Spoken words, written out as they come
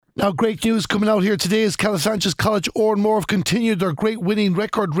Now, great news coming out here today is Calasanchez College Oranmore have continued their great winning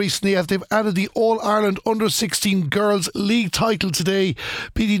record recently as they've added the All-Ireland Under-16 Girls League title today,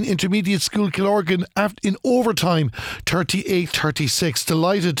 beating Intermediate School Killorglin in overtime 38-36.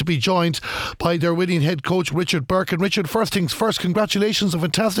 Delighted to be joined by their winning head coach Richard Burke. And Richard, first things first, congratulations on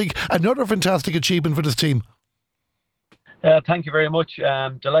another fantastic achievement for this team. Thank you very much.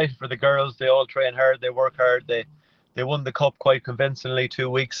 Delighted for the girls. They all train hard, they work hard, they won the cup quite convincingly 2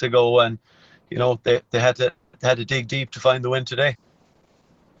 weeks ago, and they had to dig deep to find the win today.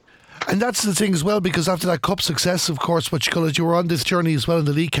 And that's the thing as well, because after that cup success, of course, you were on this journey as well in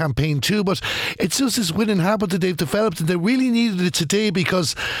the league campaign too, but it's just this winning habit that they've developed, and they really needed it today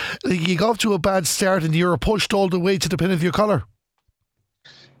because you got off to a bad start and you were pushed all the way to the pin of your collar.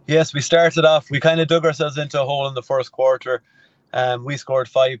 Yes, we started off, we kind of dug ourselves into a hole in the first quarter. We scored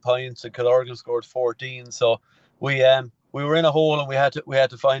 5 points and Killorglin scored 14, so we were in a hole and we had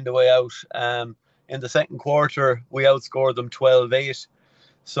to find a way out. In the second quarter, we outscored them 12-8.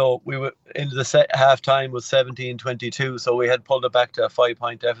 So we were into the half time was 17-22. So we had pulled it back to a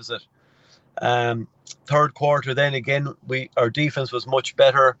 5-point deficit. Third quarter, then again, our defense was much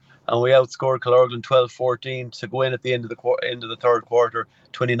better and we outscored Killorglin 12-14 to go in at the end of the third quarter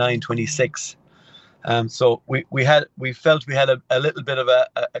 29-26. So we felt we had a little bit of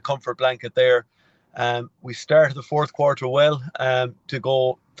a comfort blanket there. We started the fourth quarter well to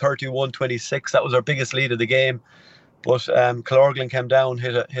go 31-26. That was our biggest lead of the game. But Killorglin came down,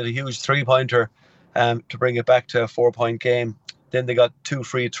 hit a huge 3-pointer to bring it back to a 4-point game. Then they got 2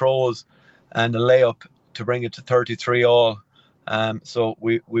 free throws and a layup to bring it to 33-all. So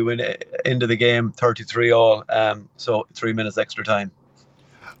we went into the game 33-all. So 3 minutes extra time.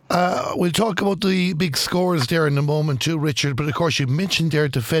 We'll talk about the big scores there in a moment too, Richard, but of course you mentioned their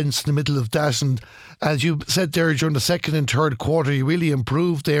defence in the middle of that, and as you said there, during the second and third quarter you really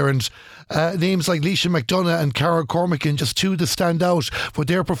improved there, and names like Leisha McDonough and Cara Cormacan, just two to stand out for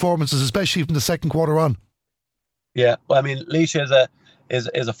their performances, especially from the second quarter on. Yeah, well, I mean, Leisha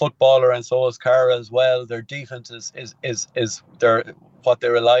is a footballer, and so is Cara as well. Their defence is what they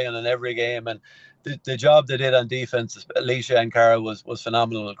rely on in every game, and the job they did on defence, Leisha and Cara, was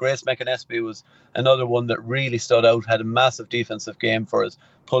phenomenal. Grace McAnespie was another one that really stood out, had a massive defensive game for us,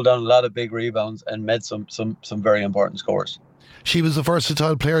 pulled down a lot of big rebounds and made some very important scores. She was a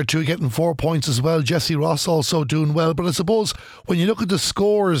versatile player too, getting 4 points as well. Jessie Ross also doing well. But I suppose when you look at the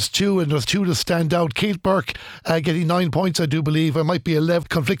scores too, and there's two to stand out, Kate Burke getting 9 points, I do believe. There might be 11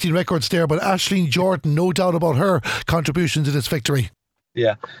 conflicting records there, but Aisling Jordan, no doubt about her contribution to this victory.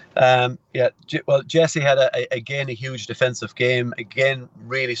 Yeah. Well, Jessie had a huge defensive game. Again,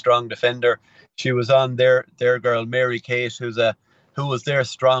 really strong defender. She was on their girl Mary Kate, who was their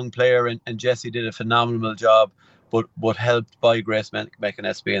strong player, and Jessie did a phenomenal job, but helped by Grace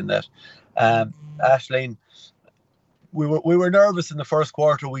McAnespie in that. Aisling, we were nervous in the first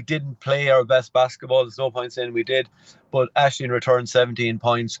quarter. We didn't play our best basketball. There's no point saying we did, but Aisling returned 17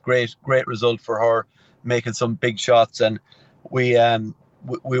 points. Great result for her, making some big shots, and we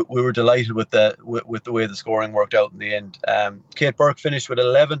were delighted with the way the scoring worked out in the end. Kate Burke finished with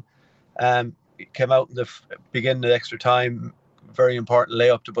 11. Came out in the beginning of extra time. Very important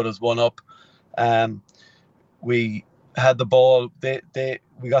layup to put us one up. We had the ball.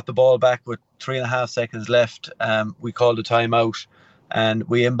 We got the ball back with 3.5 seconds left. We called a timeout and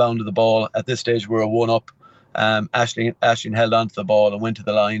we inbounded the ball. At this stage, we were 1 up. Aisling held on to the ball and went to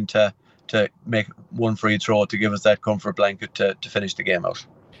the line to make 1 free throw to give us that comfort blanket to finish the game out.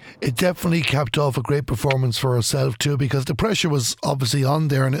 It definitely capped off a great performance for herself too, because the pressure was obviously on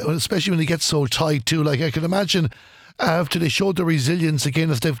there, and especially when it gets so tight too. Like, I can imagine after they showed the resilience again,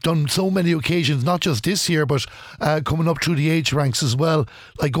 as they've done so many occasions, not just this year, but coming up through the age ranks as well,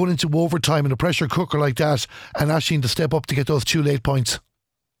 like going into overtime in a pressure cooker like that, and Aisling to step up to get those 2 late points.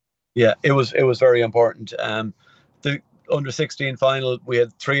 Yeah, it was very important. The under-16 final, we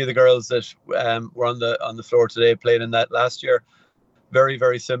had 3 of the girls that were on the floor today, played in that last year. Very,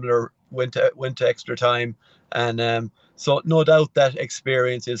 very similar. Went to extra time, and so no doubt that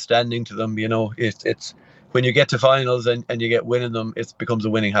experience is standing to them. It's when you get to finals and you get winning them, it becomes a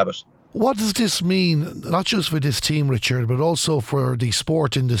winning habit. What does this mean, not just for this team, Richard, but also for the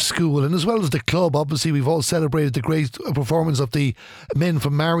sport in the school and as well as the club? Obviously, we've all celebrated the great performance of the men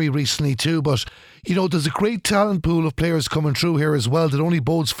from Mary recently too, but there's a great talent pool of players coming through here as well that only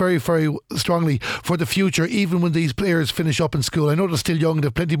bodes very, very strongly for the future, even when these players finish up in school. I know they're still young, they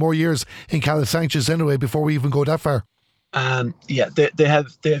have plenty more years in Calasanchez anyway before we even go that far. They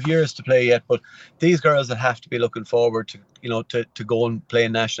have years to play yet, but these girls that have to be looking forward to go and play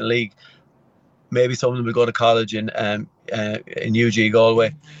in National League. Maybe some of them will go to college in UG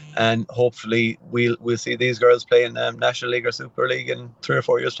Galway. and hopefully we'll see these girls playing National League or Super League in 3 or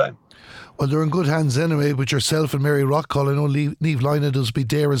 4 years' time. Well, they're in good hands anyway with yourself and Mary Rockall. I know Niamh Lynagh does be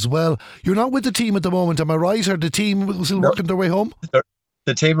there as well. You're not with the team at the moment, am I right? Or the team still working their way home?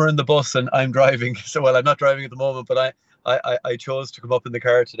 The team are in the bus and I'm driving. So, well, I'm not driving at the moment, but I chose to come up in the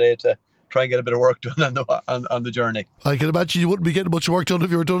car today to try and get a bit of work done on the journey. I can imagine you wouldn't be getting much work done if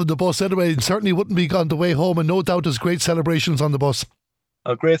you were done in the bus anyway. And certainly wouldn't be on the way home. And no doubt there's great celebrations on the bus.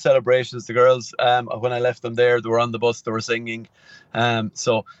 Great celebrations. The girls, when I left them there, they were on the bus, they were singing.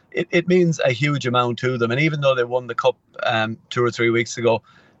 So it means a huge amount to them. And even though they won the cup 2 or 3 weeks ago,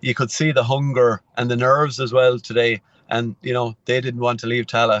 you could see the hunger and the nerves as well today. And, they didn't want to leave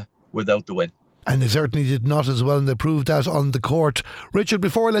Tallaght without the win. And they certainly did not as well, and they proved that on the court. Richard,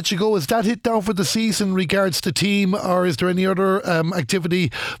 before I let you go, is that it down for the season in regards to team, or is there any other activity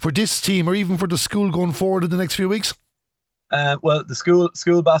for this team or even for the school going forward in the next few weeks? Well, the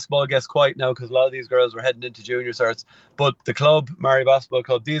school basketball gets quiet now because a lot of these girls are heading into junior certs. But the club, Mary Basketball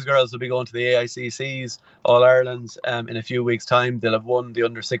Club, these girls will be going to the AICC's All Ireland's in a few weeks' time. They'll have won the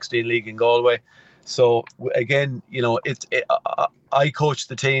Under-16 League in Galway. So again, I coach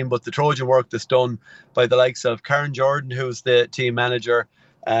the team, but the Trojan work that's done by the likes of Karen Jordan, who's the team manager,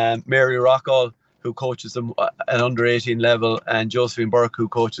 Mary Rockall, who coaches them at under-18 level, and Josephine Burke, who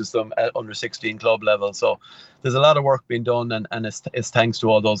coaches them at under-16 club level. So there's a lot of work being done, and it's thanks to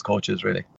all those coaches, really.